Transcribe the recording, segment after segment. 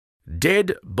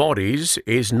Dead Bodies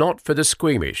is not for the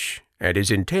squeamish and is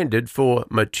intended for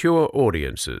mature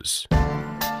audiences.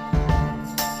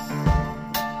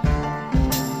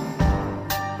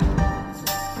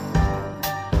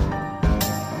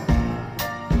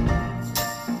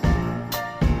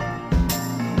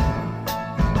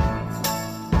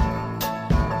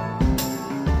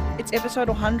 It's episode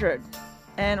 100,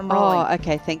 and I'm rolling. Oh,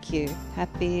 okay, thank you.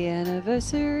 Happy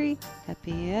anniversary.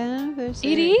 Happy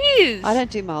anniversary. It is. I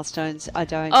don't do milestones. I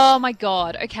don't. Oh my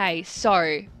god. Okay,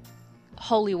 so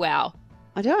holy wow.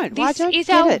 I don't. This I don't is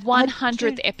get our it.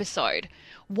 100th episode.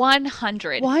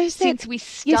 100. Why is that? Since we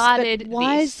Yes, but started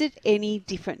why this. is it any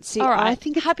different? See, All right. I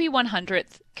think it's Happy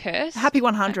 100th, Kirst. Happy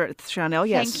 100th, Chanel.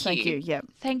 Yes, Thank you. Yeah.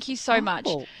 Thank you so much.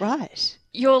 Oh, right.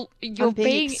 You're I'm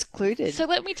being excluded. So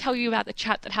let me tell you about the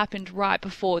chat that happened right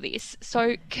before this.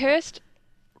 So Kirst,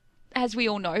 as we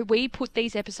all know, we put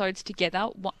these episodes together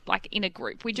like in a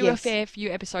group. We do a Yes. fair few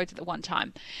episodes at the one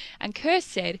time. And Kirst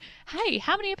said, hey,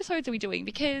 how many episodes are we doing?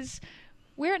 Because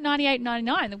we're at 98,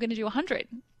 99. We're going to do 100.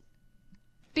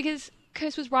 Because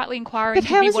Kirst was rightly inquiring, But did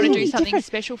how we is want it to do any something different?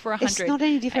 special for 100? It's not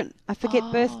any different. I forget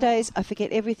Oh. birthdays. I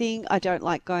forget everything. I don't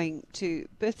like going to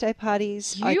birthday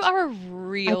parties. You are a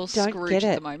real I don't Scrooge get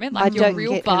at it. the moment. I Like you're don't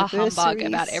real get bar humbug about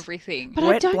anniversaries. everything. But I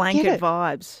Wet don't blanket get it.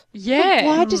 vibes. Yeah.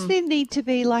 Why does there need to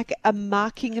be like a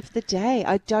marking of the day?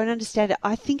 I don't understand it.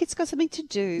 I think it's got something to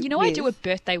do. You know, with I do a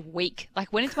birthday week.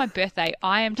 Like when it's my birthday,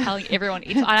 I am telling everyone,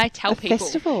 and I tell A people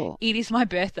festival. it is my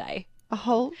birthday. a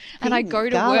whole And I thing, go to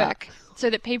gala. work so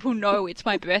that people know it's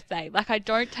my birthday. Like I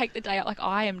don't take the day out. Like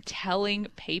I am telling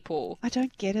people. I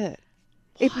don't get it.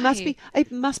 It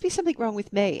must be something wrong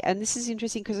with me. And this is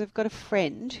interesting because I've got a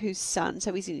friend whose son,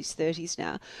 so he's in his 30s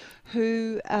now,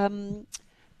 who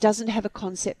doesn't have a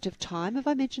concept of time. Have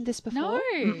I mentioned this before? No.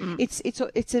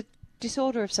 It's a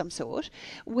disorder of some sort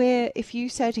where if you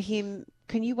say to him,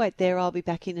 "Can you wait there? I'll be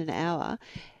back in an hour."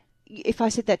 If I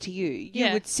said that to you, you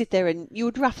Yeah. would sit there and you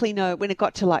would roughly know when it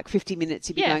got to like 50 minutes,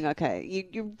 you'd be Yeah. going, okay,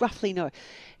 you roughly know.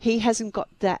 He hasn't got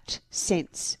that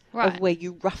sense Right. of where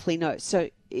you roughly know. So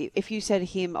if you say to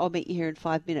him, I'll meet you here in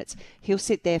 5 minutes, he'll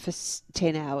sit there for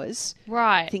 10 hours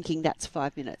Right. thinking that's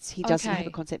 5 minutes. He doesn't have Okay.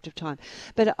 a concept of time.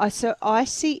 But I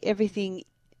see everything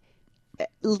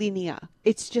linear.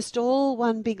 It's just all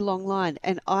one big long line.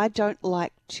 And I don't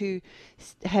like to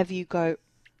have you go,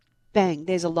 bang,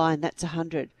 there's a line, that's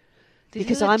 100. This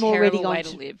Because is a I'm already terrible way on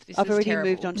to to, live. This I've is already terrible.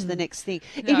 moved on to the next thing.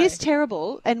 It No. is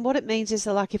terrible, and what it means is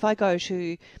that, like, if I go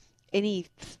to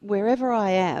wherever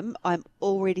I am, I'm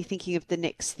already thinking of the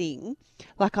next thing.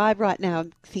 Like right now,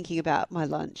 I'm thinking about my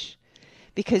lunch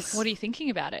because What are you thinking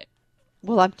about it?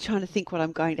 well, I'm trying to think what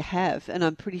I'm going to have, and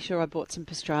I'm pretty sure I bought some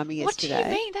pastrami What do yesterday.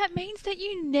 you mean? That means that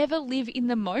you never live in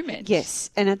the moment. Yes,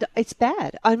 and it's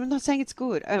bad. I'm not saying it's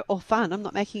good or fun. I'm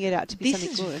not making it out to be This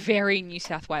something is good. very New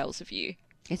South Wales of you.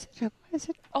 Is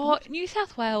it? Oh, New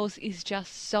South Wales is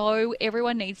just so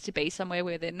everyone needs to be somewhere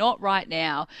where they're not right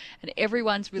now, and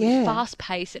everyone's really Yeah. fast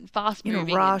paced and fast In a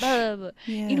moving. rush. And blah, blah,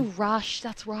 blah. Yeah. In a rush,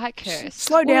 that's right, Kirst.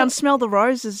 Slow down, smell the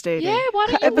roses, Dee Dee. Yeah, why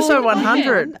don't you Episode walk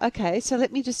 100. Okay, so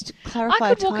let me just I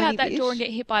clarify could a walk tiny out that bit. door and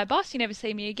get hit by a bus. You never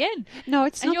see me again. No,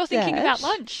 it's And not you're thinking that. about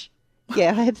lunch.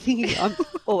 Yeah, I am thinking. I'm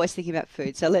always thinking about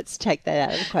food. So let's take that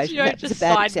out of the equation. You know, That was a just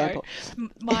bad side example.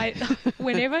 note,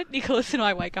 whenever Nicholas and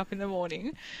I wake up in the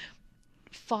morning,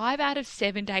 5 out of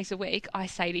 7 days a week, I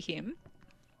say to him,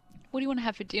 "What do you want to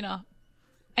have for dinner?"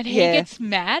 And he Yeah. gets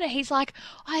mad. He's like,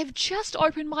 "I have just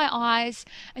opened my eyes,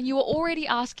 and you are already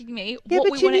asking me Yeah, what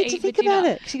but we you want need to to eat think for dinner." about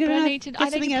it, 'cause you're But gonna I need to, get I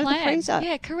need something to out of the plan. freezer.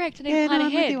 Yeah, correct. I need Yeah, to plan no,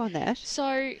 I'm ahead. with you on that.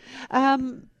 So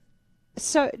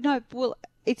No, well,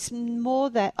 it's more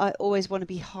that I always want to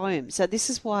be home. So this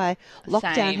is why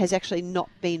lockdown Same. has actually not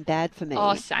been bad for me.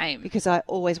 Oh, same. Because I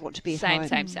always want to be same,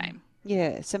 home. same.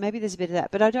 Yeah, so maybe there's a bit of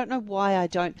that. But I don't know why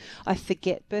I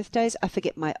forget birthdays. I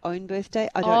forget my own birthday.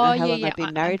 I don't know how long I've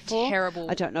been married for. Terrible.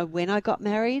 I don't know when I got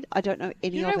married. I don't know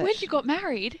any You of know it. when you got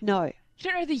married? No, You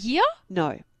don't know the year?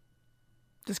 no.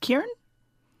 Does Kieran?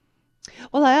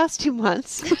 Well, I asked him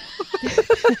once,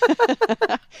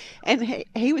 and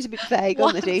he was a bit vague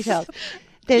on the What? details.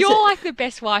 You're like the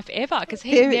best wife ever because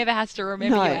he There- never has to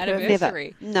remember your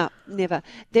anniversary. Never.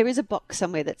 There is a box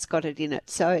somewhere that's got it in it,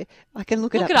 so I can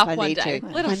look it Look up it up if I one need day. to.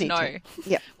 Let I us need know. to.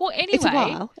 Yep. Well, It's a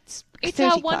anyway, while. It's it's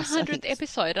 30 our plus, I 100th think.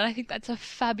 episode, and I think that's a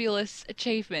fabulous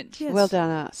achievement. Yes. Well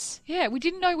done, us. Yeah, we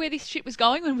didn't know where this shit was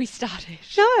going when we started.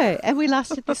 No, and we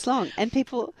lasted this long. And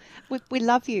people, we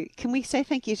love you. Can we say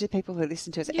thank you to people who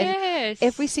listen to us? Yes. And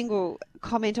every single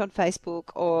comment on Facebook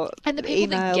or And the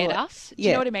people that email get or- us, do you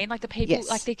Yeah. know what I mean? Like the people, Yes.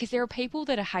 like because there are people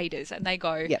that are haters, and they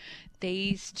go, Yep.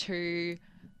 "These two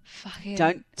Fucking.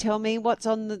 Don't tell me what's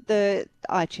on the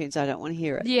iTunes. I don't want to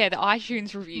hear it. Yeah, the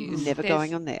iTunes reviews. Never There's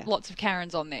going on there. Lots of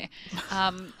Karens on there.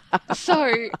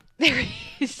 So there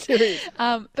is.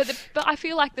 But I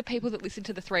feel like the people that listen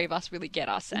to the three of us really get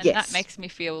us, and Yes. that makes me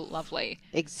feel lovely.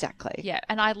 Exactly. Yeah,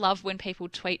 and I love when people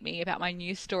tweet me about my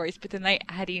news stories, but then they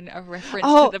add in a reference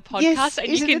Oh, to the podcast, yes, and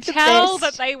you isn't can it the tell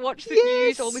best? that they watch the Yes.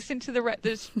 news or listen to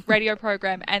the radio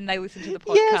program, and they listen to the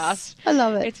podcast. Yes, I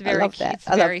love it. It's very, I love that. it's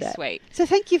I love very that. sweet. So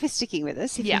thank you for sticking with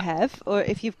us. If Yeah. you have, or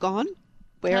if you've gone,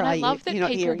 where And are I you? love that You're not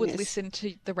people hearing would this. listen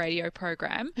to the radio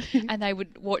program and they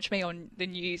would watch me on the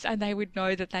news and they would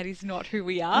know that that is not who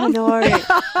we are. I know.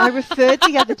 I referred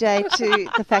the other day to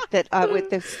the fact that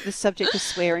the subject of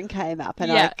swearing came up,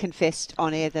 and Yeah. I confessed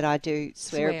on air that I do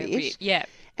swear a bit. Yeah.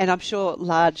 And I'm sure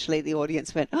largely the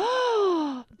audience went,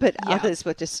 oh, but Yeah. others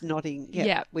were just nodding. Yeah,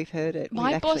 Yeah. we've heard it. My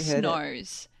we've actually boss heard it.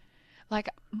 knows. Like,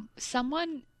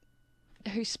 someone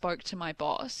who spoke to my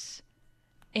boss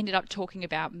ended up talking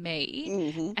about me,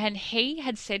 Mm-hmm. and he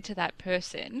had said to that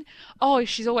person, "Oh,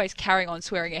 she's always carrying on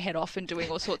swearing her head off and doing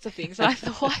all sorts of things." And I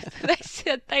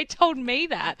thought they told me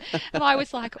that, and I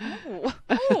was like,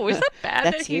 "Oh, is that bad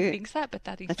That's that he you. thinks that?" But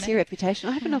that is That's me. your reputation.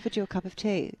 I haven't offered you a cup of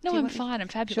tea. No, Do you I'm want- fine. I'm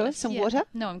fabulous. Sure? Some Yeah. water?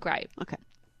 No, I'm great. Okay.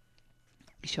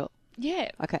 You sure?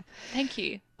 Yeah. Okay. Thank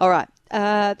you. All right.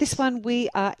 This one, we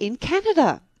are in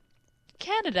Canada.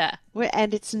 Canada.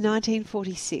 And it's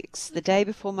 1946, the day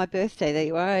before my birthday. There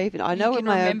you are. I know You what can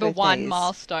my remember own birthday one is.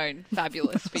 milestone.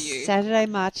 Fabulous for you. Saturday,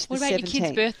 March the What about 17th. your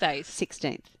kids' birthdays?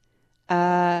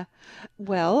 16th.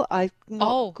 Well, I'm not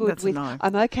Oh, good that's a with. no.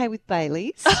 I'm okay with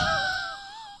Bailey's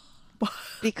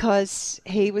because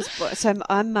he was. So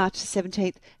I'm March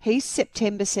 17th. He's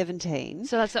September 17.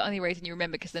 So that's the only reason you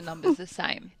remember, because the number's the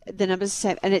same. The number's the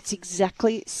same, and it's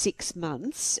exactly 6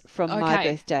 months from my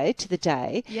Okay. birthday to the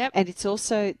day. Yep. And it's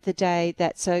also the day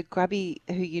that, so Grubby,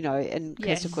 who you know, and Kirsten,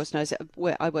 Yes. of course, knows,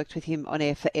 I worked with him on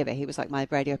air forever. He was like my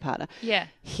radio partner. Yeah.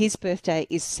 His birthday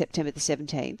is September the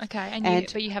 17th. Okay.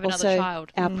 But you have also, another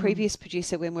child. Our previous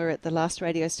producer, when we were at the last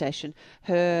radio station,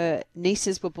 her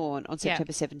nieces were born on Yeah.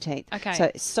 September 17th.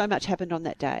 Okay. So much happened on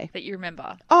that day. That you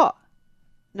remember. Oh,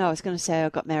 no, I was going to say I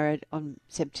got married on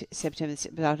September,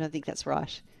 but I don't think that's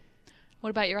right. What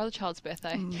about your other child's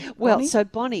birthday? Well, Bonnie? so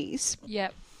Bonnie's,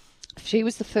 Yep. she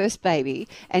was the first baby,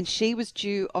 and she was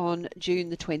due on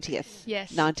June the 20th,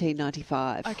 Yes.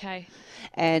 1995. Okay.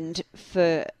 And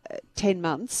for 10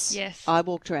 months, Yes. I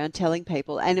walked around telling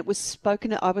people, and it was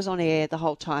spoken, I was on air the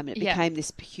whole time, and it Yeah. became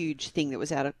this huge thing that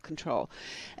was out of control.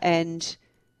 And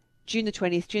June the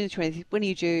 20th, when are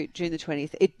you due? June the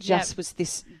 20th. It just was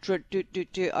this,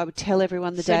 I would tell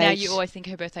everyone the So date. now you always think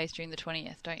her birthday's June the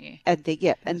 20th, don't you? And then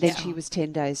Yeah. she was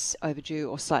 10 days overdue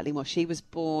or slightly more. She was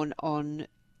born on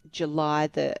July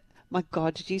the... My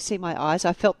God, did you see my eyes?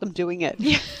 I felt them doing it.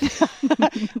 Yeah.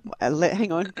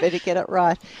 Hang on, better get it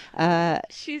right.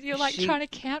 You're like She- trying to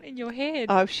count in your head.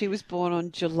 Oh, she was born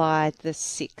on July the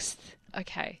 6th.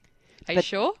 Okay. Are you But-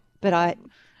 sure? But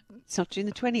it's not June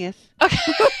the 20th. Okay.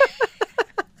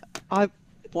 I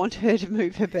want her to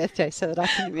move her birthday so that I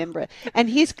can remember it. And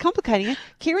here's complicating it.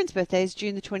 Kieran's birthday is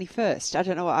June the 21st. I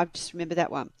don't know. I just remember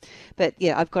that one. But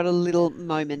yeah, I've got a little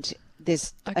moment.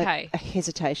 There's Okay. a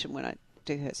hesitation when I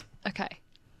do hers. Okay.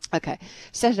 Okay.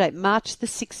 Saturday, March the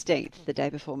 16th, the day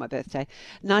before my birthday,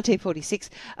 1946,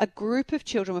 a group of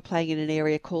children were playing in an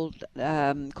area called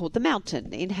The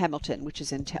Mountain in Hamilton, which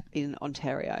is in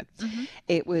Ontario. Mm-hmm.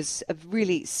 It was a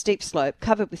really steep slope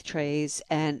covered with trees,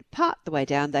 and part the way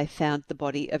down they found the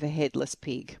body of a headless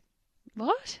pig.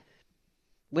 What?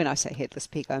 When I say headless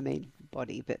pig, I mean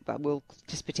body, but we'll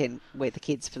just pretend we're the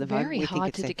kids for the moment. Very We think hard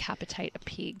it's to a- decapitate a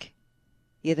pig.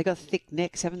 Yeah, they've got thick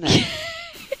necks, haven't they?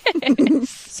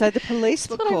 So the police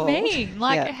were That's what called. I mean.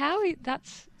 Like, Yeah.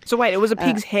 that's... So wait, it was a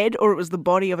pig's head or it was the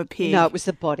body of a pig? No, it was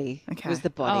the body. Okay. It was the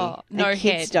body. Oh, And no kids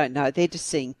head. don't know. They're just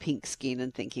seeing pink skin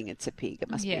and thinking it's a pig.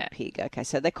 It must be Yeah. a pig. Okay,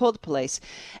 so they called the police,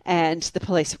 and the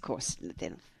police, of course,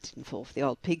 then didn't fall for the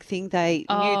old pig thing. They knew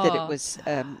that Oh, it was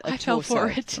a I fell torso. for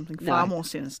it. Something No. far more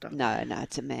sinister. No,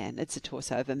 it's a man. It's a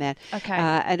torso of a man. Okay.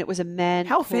 And it was a man.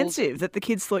 How called- offensive that the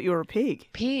kids thought you were a pig.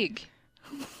 Pig.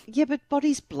 Yeah, but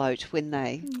bodies bloat when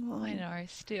they. I know,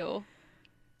 still.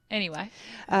 Anyway.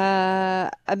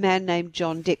 A man named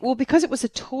John Dick. Well, because it was a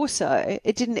torso,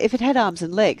 it didn't. If it had arms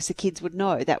and legs, the kids would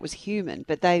know that was human.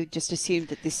 But they just assumed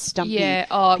that this stumpy, Yeah.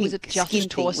 Oh, it was pink just skin a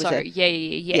thing was torso. a-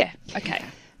 Yeah. Okay.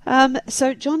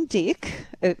 So John Dick,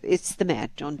 it's the man,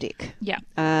 John Dick. Yeah.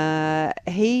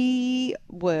 He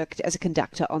worked as a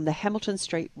conductor on the Hamilton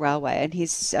Street Railway, and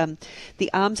his the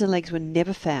arms and legs were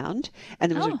never found,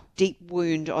 and there was a Oh. deep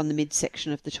wound on the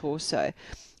midsection of the torso.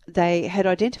 they had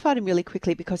identified him really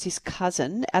quickly because his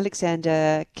cousin,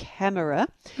 Alexander Camera,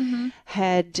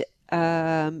 had,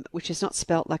 which is not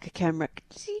spelt like a camera.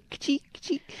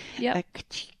 Yep.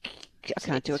 I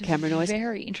can't do a camera noise.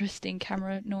 Very interesting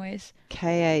camera noise.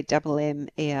 Kammerer.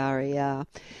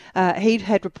 He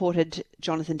had reported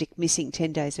Jonathan Dick missing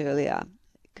 10 days earlier,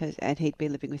 and he'd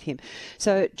been living with him.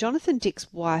 So Jonathan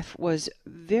Dick's wife was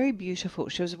very beautiful.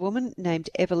 She was a woman named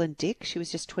Evelyn Dick. She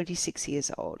was just 26 years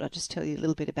old. I'll just tell you a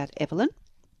little bit about Evelyn.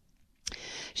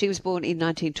 She was born in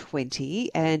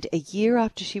 1920, and a year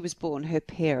after she was born, her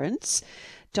parents,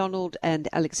 Donald and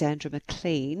Alexandra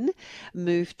McLean,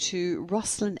 moved to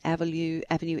Roslyn Avenue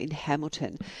in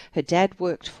Hamilton. Her dad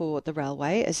worked for the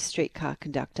railway as a streetcar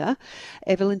conductor.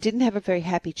 Evelyn didn't have a very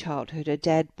happy childhood. Her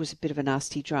dad was a bit of a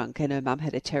nasty drunk, and her mum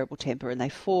had a terrible temper, and they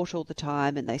fought all the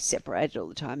time, and they separated all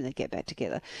the time, and they'd get back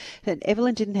together. And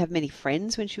Evelyn didn't have many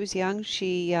friends when she was young.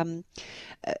 She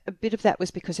a bit of that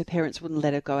was because her parents wouldn't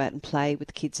let her go out and play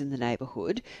with kids in the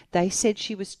neighbourhood. They said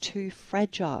she was too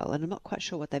fragile, and I'm not quite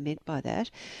sure what they meant by that.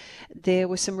 There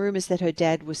were some rumours that her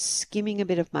dad was skimming a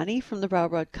bit of money from the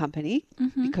railroad company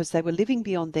because they were living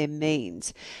beyond their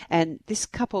means. And this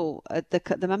couple, the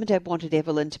mum and dad wanted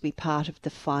Evelyn to be part of the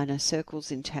finer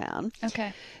circles in town.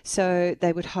 Okay. So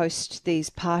they would host these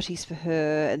parties for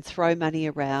her and throw money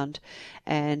around.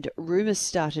 And rumours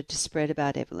started to spread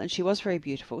about Evelyn. She was very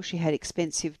beautiful. She had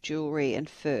expensive jewellery and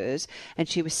furs, and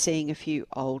she was seeing a few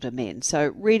older men.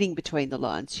 So reading between the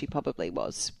lines, she probably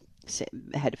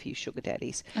had a few sugar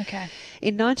daddies. Okay.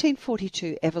 In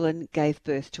 1942, Evelyn gave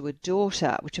birth to a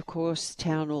daughter, which of course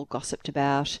town all gossiped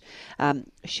about.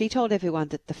 She told everyone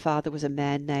that the father was a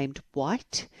man named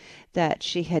White, that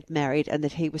she had married, and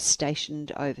that he was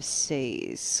stationed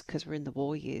overseas, because we're in the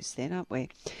war years then, aren't we?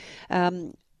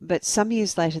 But some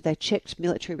years later, they checked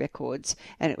military records,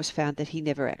 and it was found that he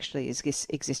never actually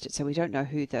existed. So we don't know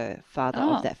who the father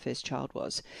of that first child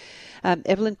was.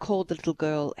 Evelyn called the little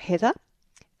girl Heather.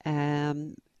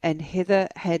 And Heather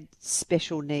had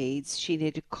special needs. She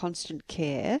needed constant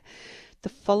care. The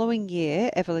following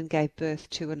year, Evelyn gave birth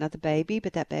to another baby,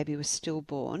 but that baby was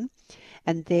stillborn.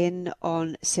 And then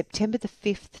on September the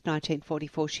 5th,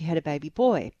 1944, she had a baby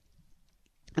boy.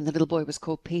 And the little boy was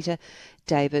called Peter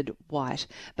David White.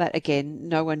 But again,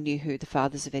 no one knew who the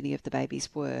fathers of any of the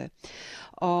babies were.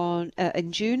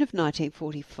 In June of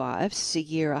 1945, so a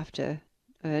year after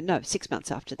 6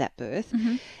 months after that birth,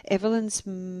 Evelyn's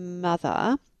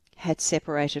mother had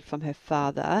separated from her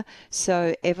father,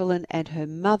 so Evelyn and her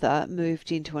mother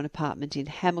moved into an apartment in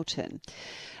Hamilton.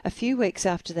 A few weeks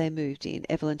after they moved in,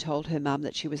 Evelyn told her mum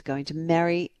that she was going to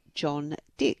marry John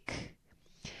Dick.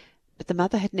 But the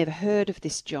mother had never heard of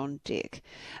this John Dick.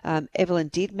 Evelyn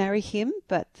did marry him,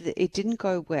 but it didn't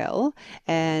go well.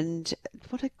 And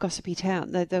what a gossipy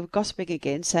town. They were gossiping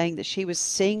again, saying that she was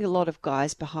seeing a lot of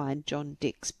guys behind John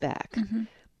Dick's back.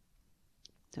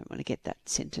 Don't want to get that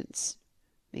sentence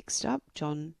mixed up.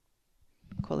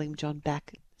 Calling him John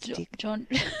back. Dick. John.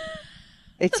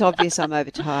 It's obvious I'm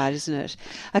overtired, isn't it?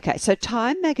 Okay, so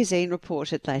Time magazine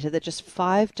reported later that just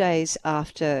 5 days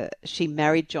after she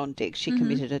married John Dick, she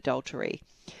committed adultery.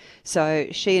 So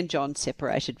she and John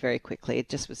separated very quickly. It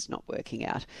just was not working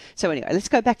out. So anyway, let's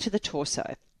go back to the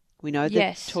torso. We know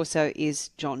that torso is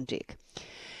John Dick.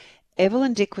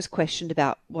 Evelyn Dick was questioned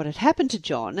about what had happened to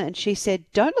John, and she said,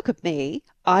 "Don't look at me.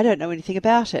 I don't know anything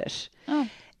about it." Oh.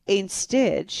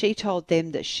 Instead, she told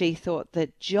them that she thought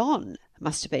that John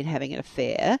must have been having an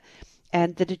affair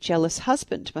and that a jealous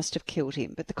husband must have killed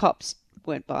him. But the cops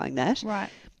weren't buying that. Right.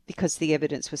 Because the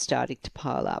evidence was starting to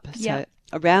pile up. Yeah. So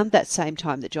around that same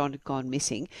time that John had gone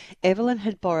missing, Evelyn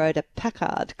had borrowed a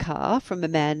Packard car from a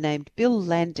man named Bill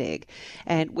Landig.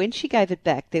 And when she gave it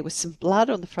back, there was some blood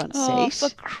on the front seat. Oh,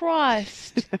 for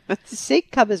Christ. The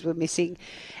seat covers were missing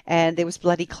and there was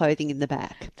bloody clothing in the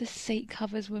back. The seat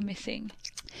covers were missing.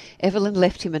 Evelyn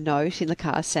left him a note in the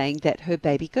car saying that her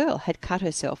baby girl had cut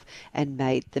herself and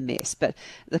made the mess. But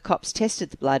the cops tested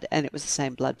the blood and it was the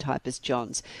same blood type as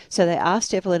John's. So they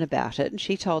asked Evelyn about it, and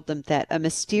she told them that a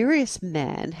mysterious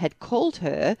man had called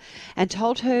her and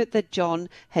told her that John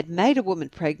had made a woman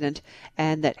pregnant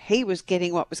and that he was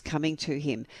getting what was coming to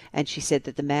him. And she said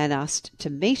that the man asked to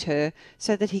meet her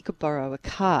so that he could borrow a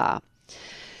car.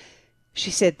 She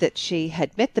said that she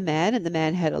had met the man and the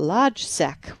man had a large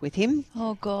sack with him.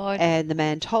 Oh, God. And the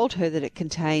man told her that it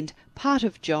contained part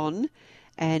of John,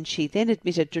 and she then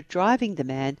admitted to driving the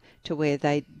man to where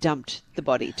they dumped the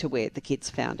body, to where the kids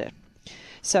found her.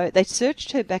 So they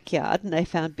searched her backyard and they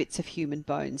found bits of human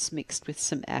bones mixed with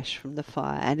some ash from the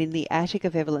fire. And in the attic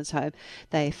of Evelyn's home,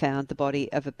 they found the body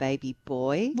of a baby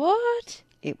boy. What?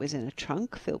 It was in a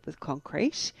trunk filled with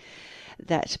concrete.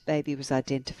 that baby was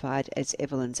identified as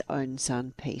Evelyn's own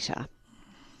son, Peter.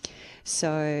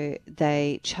 So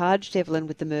they charged Evelyn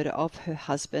with the murder of her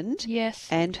husband Yes.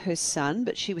 and her son,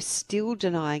 but she was still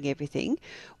denying everything.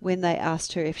 When they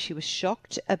asked her if she was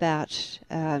shocked about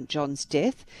John's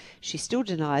death, she still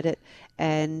denied it,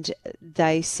 and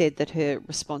they said that her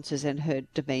responses and her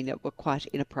demeanour were quite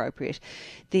inappropriate.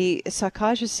 The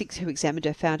psychiatrists who examined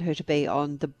her found her to be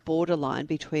on the borderline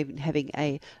between having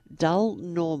a dull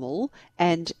normal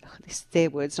and, this is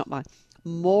their words, not mine,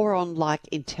 moron-like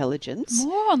intelligence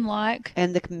Moron-like.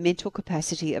 and the mental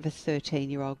capacity of a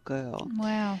 13-year-old girl,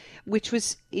 Wow. which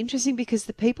was interesting because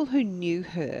the people who knew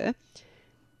her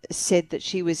said that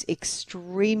she was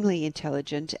extremely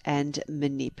intelligent and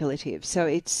manipulative. So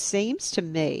it seems to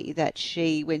me that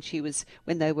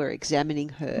when they were examining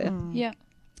her, Yeah.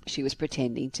 she was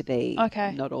pretending to be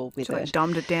Okay. not all with So they it.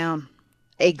 dumbed it down.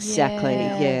 Exactly,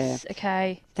 Yes.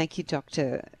 Okay. Thank you,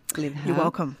 Dr. Linhart. You're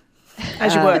welcome.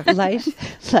 As you were.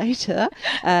 Later,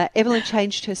 Evelyn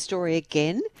changed her story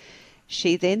again.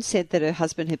 She then said that her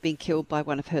husband had been killed by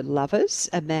one of her lovers,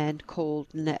 a man called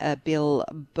Bill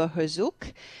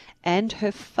Bohozuk, and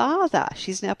her father.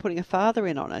 She's now putting a father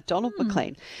in on it, Donald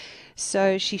McLean.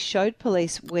 So she showed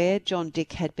police where John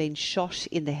Dick had been shot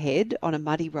in the head on a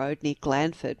muddy road near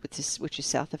Glanford, which is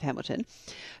south of Hamilton.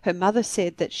 Her mother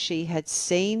said that she had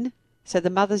seen... So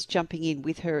the mother's jumping in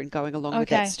with her and going along with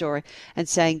that Okay. story and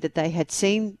saying that they had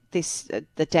seen this,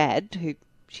 the dad, who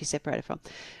she separated from,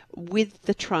 with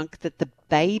the trunk that the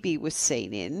baby was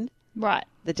seen in Right.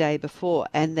 the day before,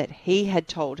 and that he had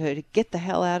told her to get the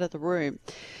hell out of the room.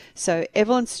 So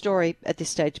Evelyn's story at this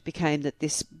stage became that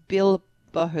this Bill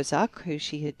Bohozuk, who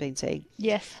she had been seeing,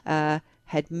 Yes.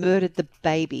 had murdered the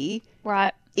baby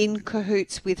Right. in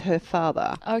cahoots with her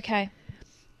father. Okay.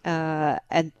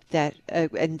 And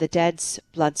the dad's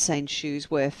blood-stained shoes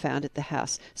were found at the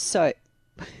house. So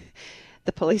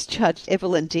the police charged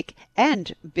Evelyn Dick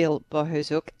and Bill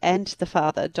Bohozuk and the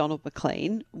father, Donald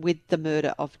McLean, with the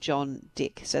murder of John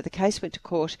Dick. So the case went to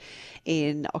court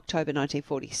in October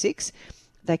 1946.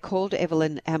 They called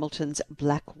Evelyn Hamilton's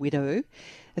Black Widow.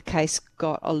 The case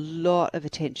got a lot of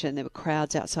attention. There were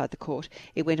crowds outside the court.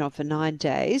 It went on for 9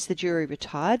 days. The jury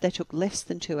retired. They took less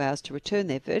than 2 hours to return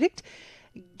their verdict.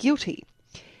 Guilty.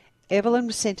 Evelyn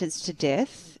was sentenced to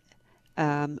death,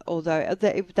 although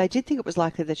they did think it was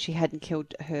likely that she hadn't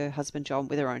killed her husband John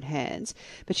with her own hands,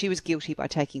 but she was guilty by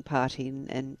taking part in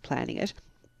and planning it.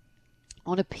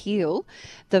 On appeal,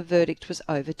 the verdict was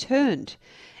overturned.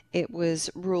 It was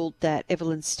ruled that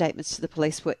Evelyn's statements to the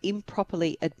police were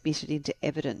improperly admitted into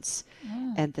evidence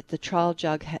and that the trial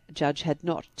judge had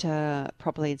not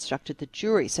properly instructed the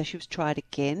jury. So she was tried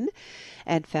again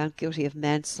and found guilty of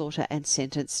manslaughter and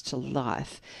sentenced to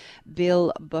life.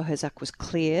 Bill Bohozuk was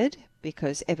cleared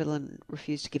because Evelyn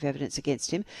refused to give evidence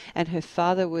against him, and her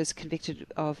father was convicted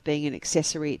of being an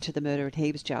accessory to the murder and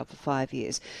he was jailed for 5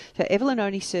 years. So Evelyn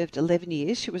only served 11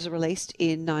 years. She was released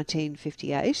in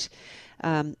 1958.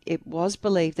 It was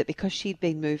believed that because she'd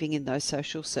been moving in those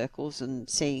social circles and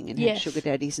seeing and had Yes. sugar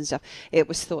daddies and stuff, it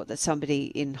was thought that somebody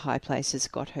in high places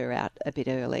got her out a bit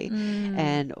early.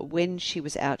 And when she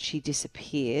was out, she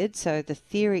disappeared. So the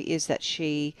theory is that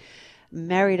she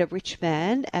married a rich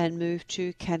man and moved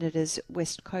to Canada's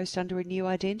west coast under a new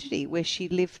identity, where she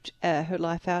lived her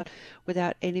life out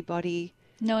without anybody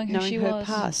Knowing who she her was.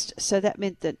 past. So that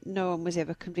meant that no one was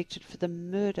ever convicted for the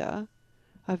murder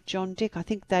of John Dick. I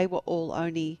think they were all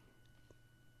only...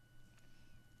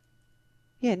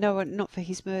 Yeah, no one, not for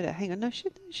his murder. Hang on, no,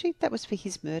 that was for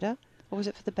his murder. Or was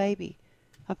it for the baby?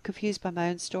 I'm confused by my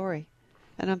own story.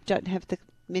 And I don't have the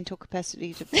mental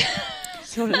capacity to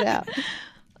sort it out.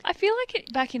 I feel like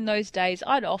back in those days,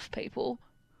 I'd off people.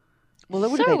 Well, it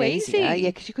would have So been easier. easy. Yeah,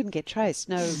 because you couldn't get traced.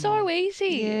 No. So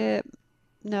easy. Yeah.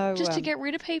 No. Just to get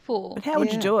rid of people. But how would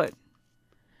you Yeah. do it?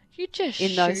 You just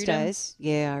in those shoot 'em. days,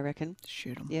 yeah, I reckon.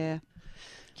 Shoot them. Yeah.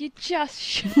 You just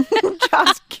shoot.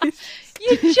 Just kiss.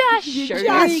 You just You shoot. just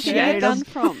Where are you shoot getting a 'em. gun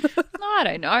from? I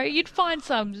don't know. You'd find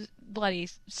some bloody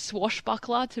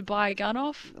swashbuckler to buy a gun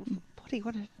off. What do you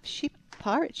want, a ship?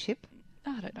 Pirate ship?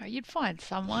 I don't know. You'd find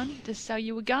someone to sell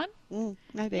you a gun.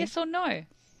 Maybe. Yes or no?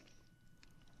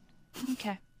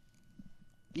 Okay.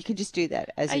 You can just do that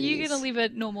as Are it you is. going to live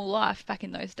a normal life back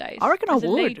in those days? I reckon I Does it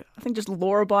would. need- I think just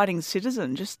law-abiding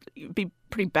citizen, just be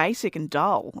pretty basic and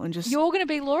dull, and just You're going to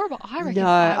be law abiding. I reckon. No,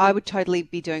 I would totally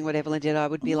be doing what Evelyn did. I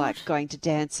would be like going to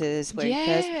dances, wearing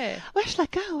furs. Yeah. Where shall I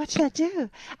go? What shall I do?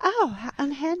 Oh,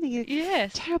 unhand me, you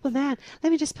Yes. terrible man.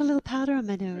 Let me just put a little powder on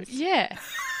my nose. Yeah.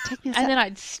 Take me And then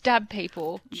I'd stab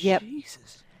people. Yep.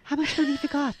 Jesus. How much money have you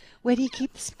got? Where do you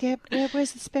keep the spare?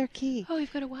 Where's the spare key? Oh,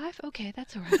 you've got a wife? Okay,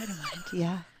 that's all right. I don't mind.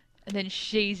 Yeah. and then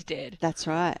she's dead. That's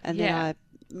right. And then Yeah. I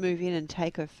move in and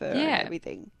take her fur Yeah. and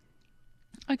everything.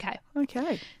 Okay.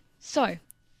 Okay. So,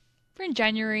 we're in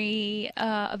January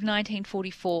of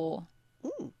 1944.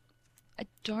 Mm. I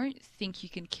don't think you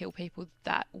can kill people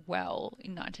that well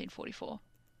in 1944.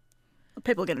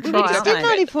 People are going to We try, just aren't did they?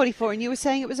 1944 and you were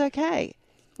saying it was okay.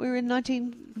 We were in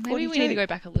 1942. Maybe we need to go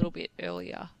back a little bit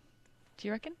earlier. Do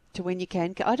you reckon? to when you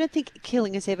can. I don't think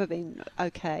killing has ever been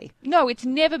okay. No, it's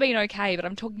never been okay, but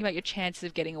I'm talking about your chances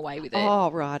of getting away with it. Oh,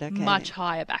 right, okay. Much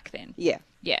higher back then. Yeah.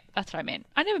 Yeah, that's what I meant.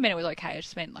 I never meant it was okay. I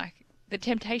just meant like the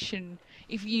temptation.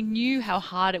 If you knew how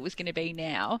hard it was going to be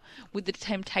now, would the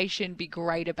temptation be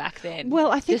greater back then? Well,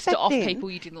 I think just to back off then-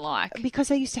 people you didn't like. Because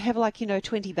they used to have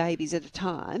 20 babies at a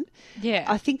time. Yeah,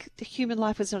 I think the human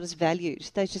life was not as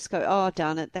valued. They just go, oh,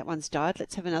 darn it, that one's died.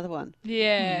 Let's have another one.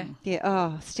 yeah, Yeah,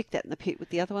 oh, stick that in the pit with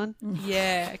the other one.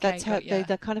 yeah. Okay, That's how got ya.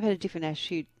 they kind of had a different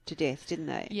attitude to death, didn't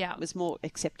they? Yeah. It was more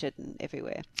accepted and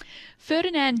everywhere.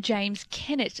 Ferdinand James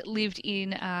Kennett lived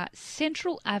in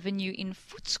Central Avenue in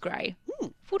Footscray.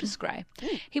 Footscray.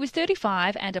 He was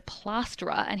 35 and a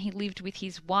plasterer, and he lived with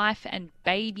his wife and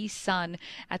baby son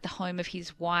at the home of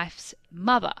his wife's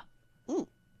mother. Mm.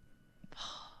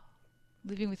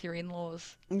 Living with your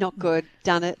in-laws. Not good.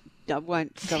 Done it. I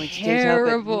won't go into detail.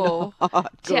 Terrible. But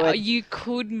not good. You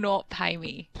could not pay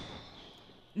me.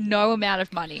 No amount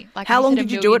of money. Like How you long said,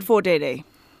 did you do it for, Dee Dee?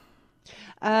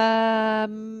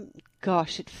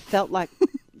 Gosh, it felt like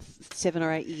 7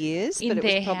 or 8 years. In but it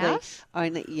their was probably house?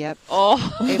 only, yep.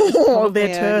 Oh, It was Oh, probably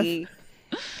their turf. only,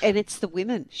 and it's the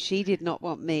women. She did not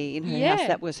want me in her Yeah. house.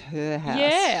 That was her house.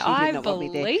 Yeah, she did I not want me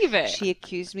there. believe it. She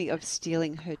accused me of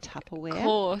stealing her Tupperware. of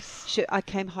course. I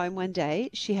came home one day.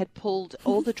 She had pulled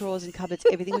all the drawers and cupboards.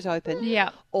 Everything was open.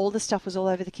 Yeah. All the stuff was all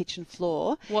over the kitchen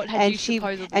floor. What had and you she,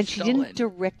 supposedly And she stolen? didn't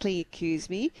directly accuse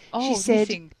me. Oh, she said,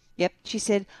 missing. Yep. She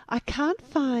said, I can't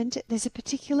find, there's a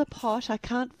particular pot. I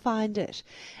can't find it.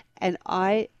 And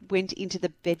I went into the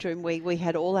bedroom where we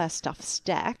had all our stuff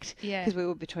stacked Yeah. because we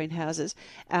were between houses.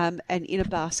 And in a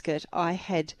basket, I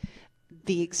had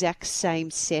the exact same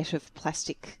set of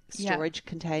plastic Yeah. storage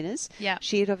containers. Yeah.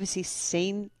 She had obviously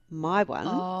seen my one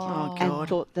Oh, and God.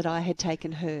 thought that I had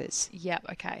taken hers. Yep,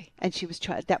 okay. And she was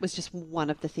trying, that was just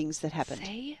one of the things that happened.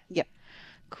 See? Yep.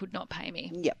 Could not pay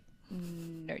me. Yep.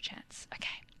 No chance. Okay.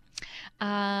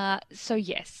 So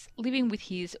yes, living with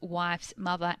his wife's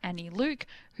mother, Annie Luke,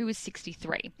 who was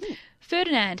 63.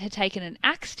 Ferdinand had taken an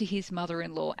axe to his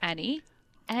mother-in-law, Annie,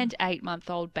 and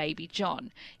 8-month-old baby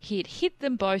John. He had hit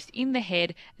them both in the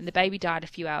head, and the baby died a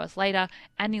few hours later.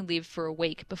 Annie lived for a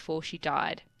week before she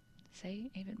died. See,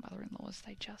 even mother-in-laws,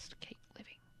 they just keep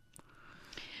living.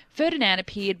 Ferdinand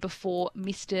appeared before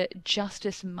Mr.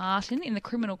 Justice Martin in the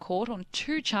criminal court on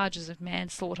 2 charges of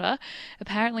manslaughter.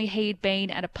 Apparently, he had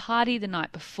been at a party the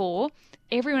night before.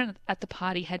 Everyone at the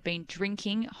party had been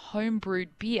drinking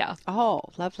home-brewed beer, Oh,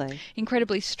 lovely.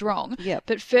 incredibly strong. Yep.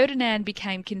 But Ferdinand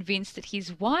became convinced that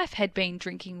his wife had been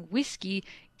drinking whiskey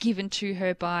given to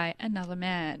her by another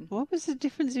man. What was the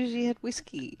difference if she had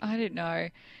whiskey? I don't know.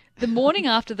 The morning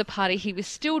after the party, he was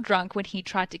still drunk when he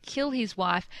tried to kill his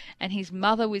wife, and his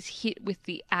mother was hit with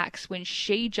the axe when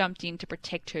she jumped in to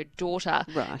protect her daughter.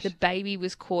 Right. The baby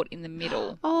was caught in the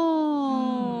middle.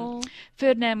 Oh.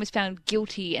 Ferdinand was found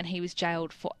guilty and he was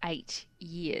jailed for 8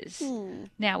 years. Hmm.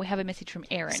 Now we have a message from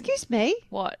Erin. Excuse me.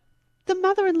 What? The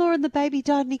mother-in-law and the baby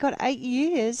died and he got 8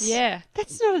 years. Yeah.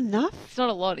 That's not enough. It's not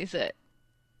a lot, is it?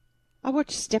 I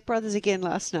watched Step Brothers again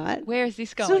last night. Where is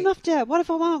this It's not going? enough, Dad. What if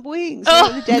I want wings? Oh.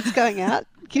 You know, the dad's going out,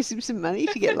 gives him some money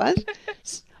to get lunch.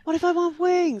 What if I want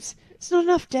wings? It's not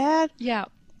enough, Dad. Yeah,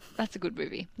 that's a good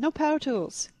movie. No power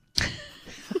tools.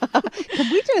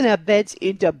 Can we turn our beds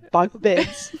into bunk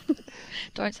beds?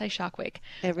 Don't say Shark Week.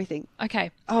 Everything. Okay.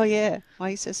 Oh, yeah. Why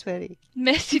are you so sweaty?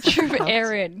 Message from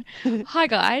Erin. Hi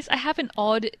guys, I have an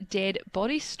odd dead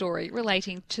body story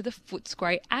relating to the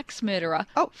Footscray axe murderer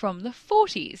from the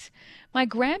 40s. My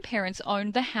grandparents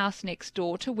owned the house next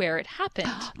door to where it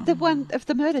happened. The one of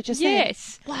the murder just then.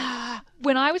 Yes.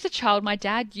 When I was a child, my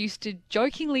dad used to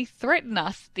jokingly threaten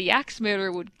us the axe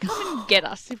murderer would come and get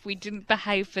us if we didn't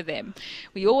behave for them.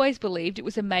 We always believed it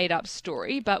was a made-up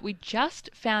story, but we just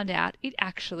found out it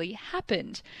actually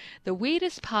happened. The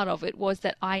weirdest part of it was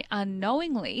that I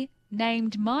unknowingly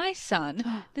named my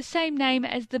son the same name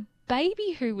as the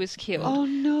baby who was killed. Oh,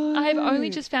 no. I have only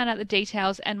just found out the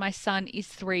details, and my son is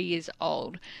 3 years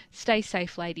old. Stay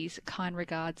safe, ladies. Kind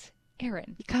regards,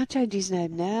 Erin. You can't change his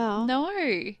name now. No.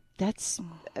 That's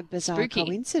a bizarre Spooky.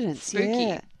 coincidence. Spooky.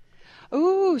 Yeah.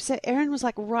 Ooh, so Erin was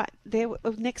like right there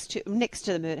next to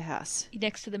the murder house.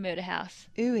 Next to the murder house.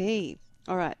 Ooh-ee.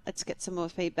 All right, let's get some more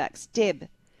feedbacks. Deb,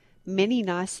 Many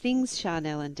nice things,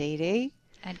 Chanel and Dee Dee.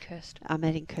 And Kirsten. I'm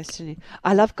adding Kirsten in.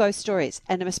 I love ghost stories,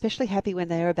 and I'm especially happy when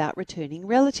they are about returning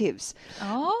relatives.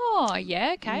 Oh,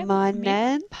 yeah, okay. My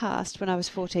nan passed when I was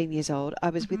 14 years old.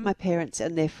 I was with my parents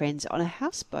and their friends on a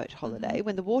houseboat holiday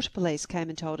when the water police came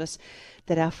and told us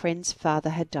that our friend's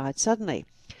father had died suddenly.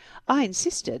 I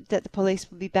insisted that the police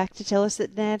would be back to tell us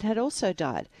that Nan had also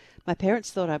died. My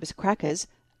parents thought I was crackers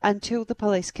until the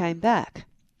police came back.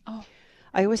 Oh.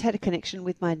 I always had a connection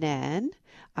with my nan.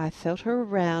 I felt her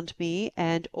around me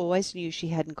and always knew she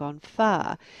hadn't gone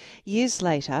far. Years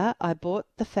later, I bought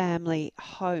the family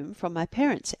home from my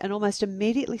parents and almost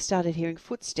immediately started hearing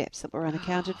footsteps that were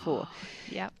unaccounted for.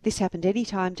 Yep. This happened any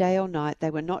time, day or night. They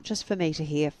were not just for me to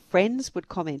hear. Friends would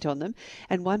comment on them,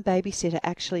 and one babysitter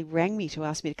actually rang me to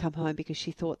ask me to come home because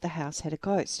she thought the house had a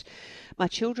ghost. My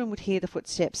children would hear the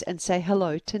footsteps and say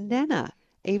hello to Nana,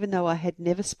 even though I had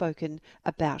never spoken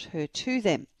about her to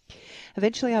them.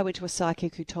 Eventually, I went to a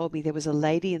psychic who told me there was a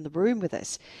lady in the room with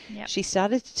us. Yep. She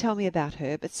started to tell me about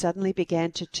her, but suddenly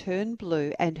began to turn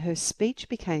blue and her speech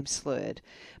became slurred.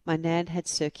 My nan had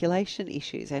circulation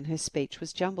issues and her speech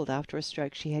was jumbled after a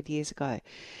stroke she had years ago.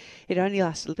 It only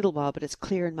lasted a little while, but it's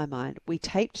clear in my mind. We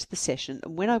taped the session,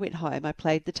 and when I went home, I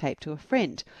played the tape to a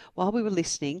friend. While we were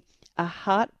listening, a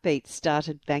heartbeat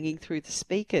started banging through the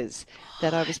speakers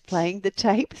that I was playing the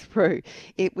tape through.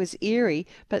 It was eerie,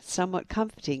 but somewhat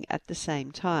comforting at the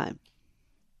same time.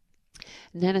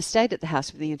 Nana stayed at the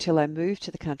house with me until I moved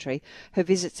to the country. Her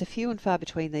visits are few and far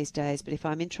between these days, but if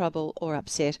I'm in trouble or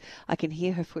upset, I can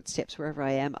hear her footsteps wherever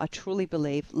I am. I truly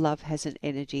believe love has an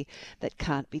energy that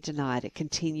can't be denied. It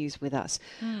continues with us.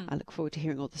 I look forward to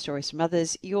hearing all the stories from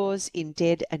others. Yours in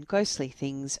Dead and Ghostly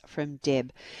Things from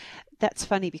Deb. That's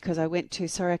funny because I went to,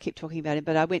 sorry I keep talking about him,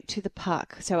 but I went to the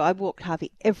park. So I walked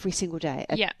Harvey every single day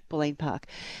at Bulleen Park.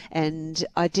 And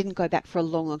I didn't go back for a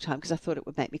long, long time because I thought it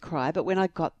would make me cry. But when I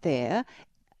got there,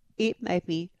 it made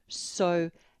me so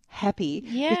happy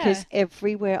because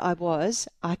everywhere I was,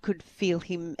 I could feel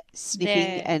him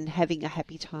sniffing and having a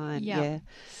happy time. Yep. Yeah.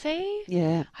 See?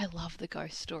 Yeah. I love the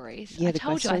ghost stories. Yeah, I the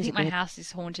told ghost you, I stories think are my good. house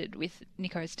is haunted with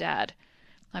Nico's dad.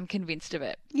 I'm convinced of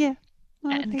it. Yeah.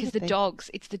 Well, I And think because it'd the be.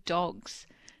 dogs, it's the dogs.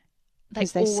 They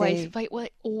 'Cause they always, see. they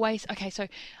always, okay, so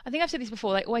I think I've said this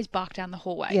before, they always bark down the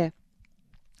hallway. Yeah.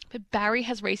 But Barry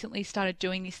has recently started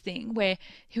doing this thing where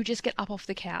he'll just get up off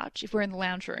the couch. If we're in the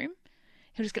lounge room,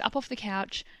 he'll just get up off the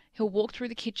couch, he'll walk through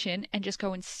the kitchen and just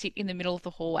go and sit in the middle of the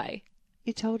hallway.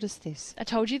 You told us this. I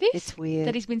told you this? It's weird.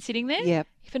 That he's been sitting there? Yep.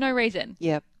 For no reason.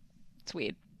 Yep. It's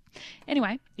weird.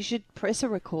 Anyway, You should press a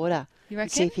recorder. You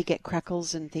and see reckon? if you get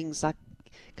crackles and things like,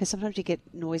 because sometimes you get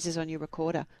noises on your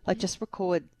recorder. Like just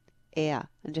record air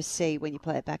and just see when you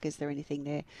play it back, is there anything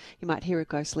there? You might hear a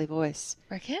ghostly voice.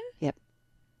 reckon? Yep.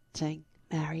 Saying,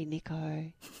 marry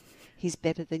Nico. He's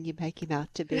better than you make him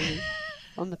out to be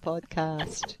on the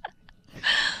podcast.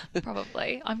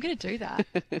 Probably. I'm going to do that.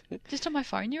 Just on my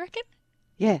phone, you reckon?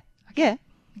 Yeah. Yeah.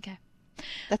 Okay.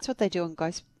 That's what they do on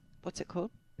what's it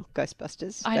called?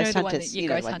 Ghostbusters. I know Ghost the one Hunters. that you You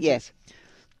know Ghost the one. Hunters.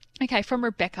 Okay, from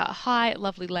Rebecca. Hi,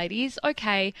 lovely ladies.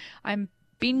 Okay, I'm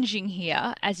binging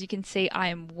here. As you can see, I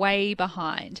am way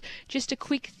behind. Just a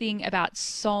quick thing about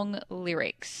song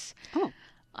lyrics. Oh.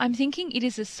 I'm thinking it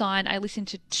is a sign I listen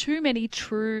to too many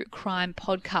true crime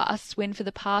podcasts when for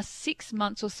the past 6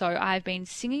 months or so I have been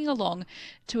singing along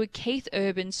to a Keith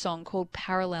Urban song called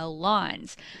Parallel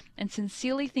Lines and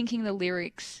sincerely thinking the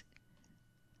lyrics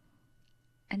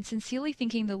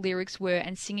were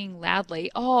and singing loudly,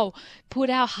 "Oh, put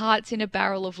our hearts in a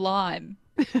barrel of lime."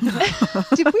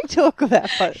 Did we talk about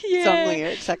song Yeah.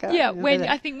 lyrics? I can't Yeah, remember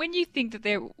that. when you think that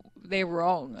they're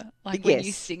wrong, like when you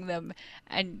Yes. sing them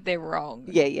and they're wrong.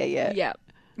 Yeah. Yeah.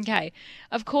 Okay.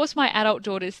 Of course, my adult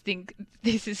daughters think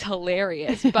this is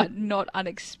hilarious, but not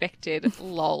unexpected.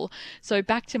 Lol. So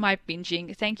back to my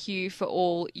binging. Thank you for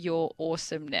all your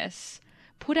awesomeness.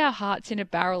 Put our hearts in a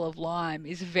barrel of lime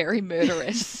is very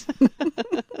murderous.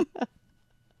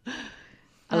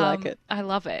 I like it. I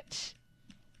love it.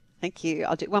 Thank you.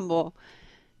 I'll do one more.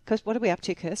 Because what are we up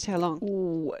to, Kirst? How long?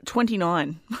 Ooh,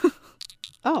 29.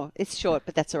 Oh, it's short,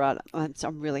 but that's all right. I'm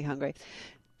really hungry.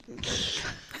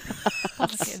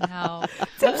 Fucking hell.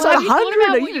 Episode Have you thought 100,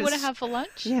 about are what you you want to just- have for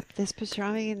lunch? Yep, there's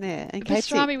pastrami in there. And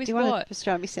KFC. Pastrami with Do you want what? a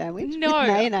pastrami sandwich? No, with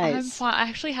mayonnaise. I'm fine. I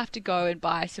actually have to go and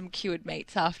buy some cured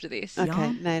meats after this. Okay,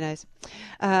 Yum. mayonnaise.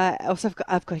 Also,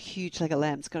 I've got a huge leg of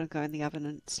lamb. It's going to go in the oven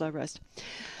and slow roast.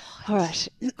 All right.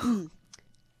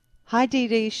 Hi, Dee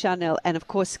Dee, Chanel, and of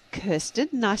course, Kirsten.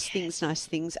 Nice things.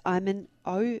 I'm an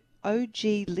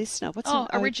OG listener. What's Oh, an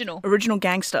O- original. Original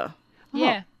gangster.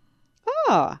 Yeah.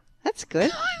 Oh, that's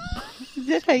good. Is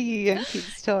that how you young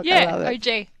kids talk? I Yeah, love it.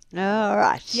 OG. All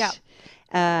right.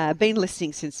 Yep. Been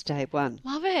listening since day one.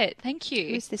 Love it. Thank you.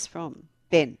 Who's this from?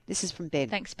 Ben. This is from Ben.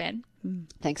 Thanks, Ben.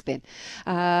 Thanks, Ben.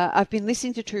 I've been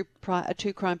listening to True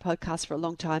Crime podcasts for a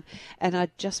long time, and I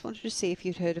just wanted to see if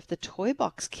you'd heard of the Toy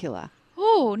Box Killer.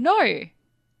 Oh, no.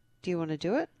 Do you want to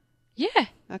do it? Yeah.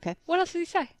 Okay. What else did he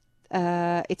say?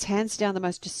 It's hands down the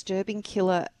most disturbing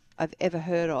killer I've ever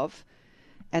heard of,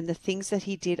 and the things that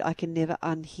he did I can never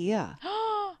unhear.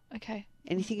 Okay.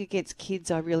 Anything against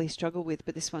kids I really struggle with,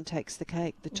 but this one takes the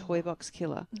cake. The Toy Box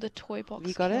Killer. The Toy Box Have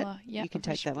you got Killer. it? Yep, You can I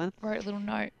take just that one. Wrote a little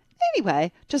note.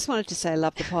 Anyway, just wanted to say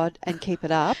love the pod and keep it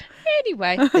up.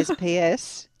 Anyway. There's a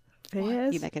PS.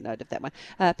 Yes. You make a note of that one.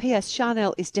 PS,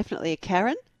 Chanel is definitely a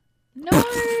Karen. No.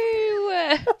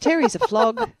 Terry's a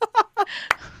flog.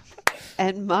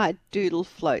 And my doodle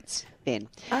floats, Ben.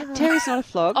 Terry's not a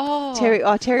flog. Oh.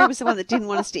 Terry was the one that didn't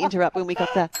want us to interrupt when we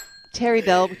got the Terry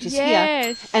Bell, which is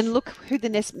here. And look who the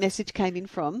message came in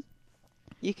from.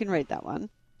 You can read that one.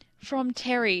 From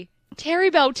Terry. Terry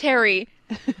Bell Terry.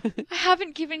 I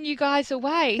haven't given you guys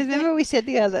away. Remember we said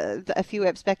a few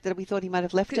eps back that we thought he might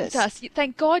have left us.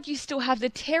 Thank God you still have the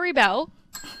Terry Bell.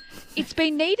 It's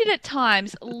been needed at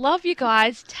times. Love you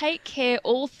guys. Take care,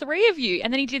 all three of you.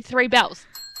 And then he did 3 bells.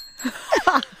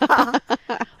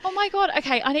 Oh my God.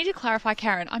 Okay, I need to clarify,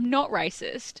 Karen. I'm not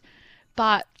racist,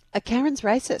 but A Karen's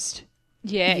racist.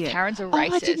 yeah. Karen's a racist.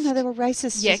 Oh, I didn't know they were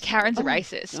racist. Yeah, Karen's a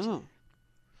racist. Oh.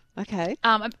 Okay.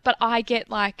 But I get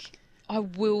like, I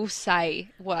will say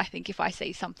what I think if I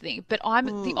see something, but I'm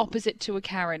the opposite to a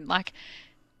Karen. Like,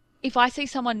 if I see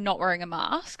someone not wearing a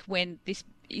mask when this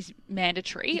is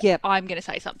mandatory, Yep. I'm going to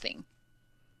say something.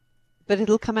 But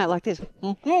it'll come out like this.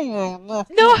 No.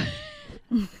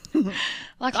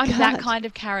 Like, I'm that can't. kind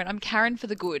of Karen. I'm Karen for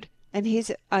the good. And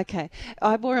here's, okay,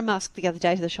 I wore a mask the other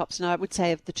day to the shops, and I would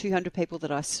say of the 200 people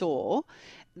that I saw,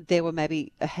 there were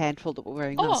maybe a handful that were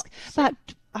wearing masks. But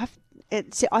I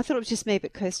thought it was just me,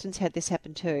 but Kirsten's had this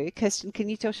happen too. Kirsten, can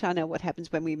you tell Chanel what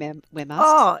happens when we wear masks?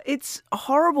 Oh, it's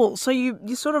horrible. So you're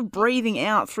sort of breathing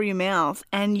out through your mouth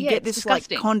and you Yeah, get it's this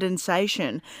disgusting. like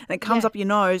condensation and it comes Yeah. up your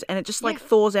nose and it just like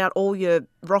thaws out all your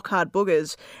rock hard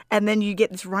boogers and then you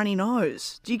get this runny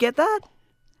nose. Do you get that?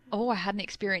 Oh, I hadn't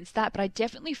experienced that, but I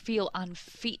definitely feel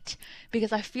unfit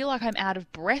because I feel like I'm out of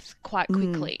breath quite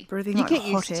quickly. Breathing You like get hot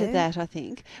used to air? that, I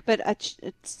think. But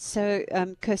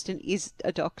Kirsten is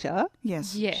a doctor.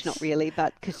 Yes. Yes. She's not really,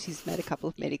 but because she's made a couple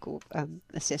of medical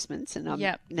assessments, and I'm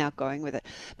Yep. now going with it.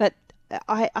 But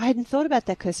I hadn't thought about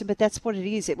that, Kirsten, but that's what it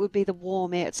is. It would be the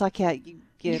warm air. It's like you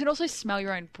You can also smell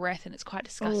your own breath and it's quite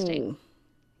disgusting.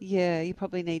 you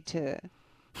probably need to.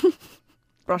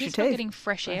 Brush I'm your just not teeth. getting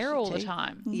fresh air all the teeth.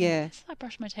 time. Yeah. It's like I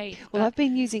brush my teeth. Well, but- I've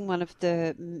been using one of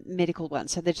the medical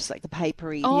ones, so they're just like the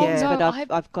papery Oh, ones, no,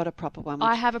 but I've got a proper one.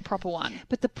 I have a proper one.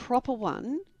 But the proper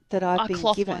one that I've been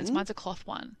Cloth given, ones. Mine's a cloth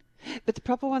one. but the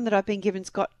proper one that I've been given's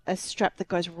got a strap that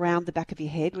goes round the back of your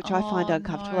head, which I find Oh,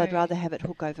 uncomfortable. no. I'd rather have it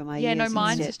hook over my Yeah, ears. no,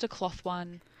 mine's instead. just a cloth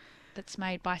one that's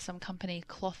made by some company,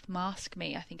 Cloth Mask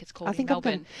Me, I think it's called I in think I'm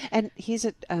Melbourne. going. And here's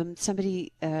a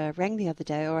somebody rang the other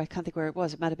day, or I can't think where it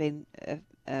was. It might have been.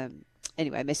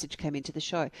 Anyway, a message came into the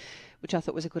show, which I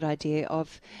thought was a good idea.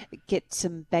 Of get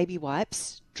some baby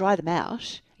wipes, dry them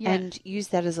out, Yeah. and use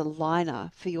that as a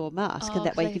liner for your mask, Oh, and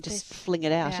that way you 'cause can just they fling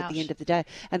it out at out. the end of the day.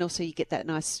 And also, you get that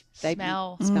nice baby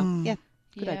Smell. Yeah,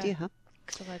 good Yeah. idea, huh?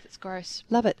 Because otherwise it's gross.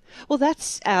 Love it. Well,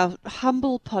 that's our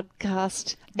humble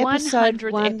podcast, episode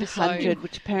 100th 100, episode.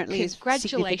 which apparently is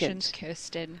Congratulations, significant.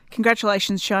 Kirsten.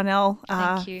 Congratulations, Chanel.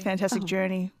 Thank you. Fantastic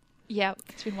journey. Yeah,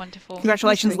 it's been wonderful.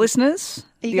 Congratulations, listeners.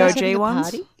 Are you The guys having OG a ones.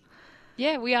 party?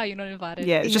 Yeah, we are. You're not invited.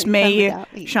 Yeah, it's You're just having fun me,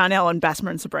 without me. Chanel, and Basma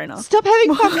and Sabrina. Stop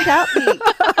having fun without me.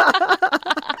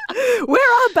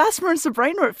 Where are Basma and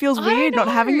Sabrina? It feels I weird not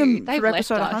having them know. They've for left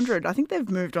episode us. 100. I think they've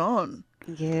moved on.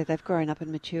 Yeah, they've grown up and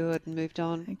matured and moved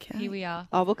on. Okay. Here we are.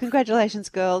 Oh, well, congratulations,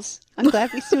 girls. I'm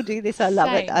glad we still do this. I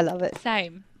love it. Same. I love it.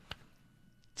 Same.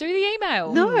 Do the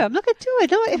email. No, I'm not going to do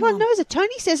it. No, everyone knows it.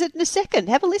 Tony says it in a second.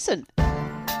 Have a listen.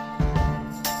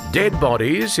 Dead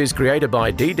Bodies is created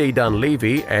by Dee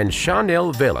Dunleavy and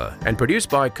Chanel Vella and produced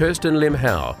by Kirsten Lim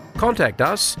Howe. Contact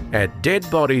us at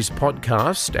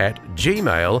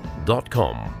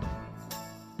deadbodiespodcast@gmail.com.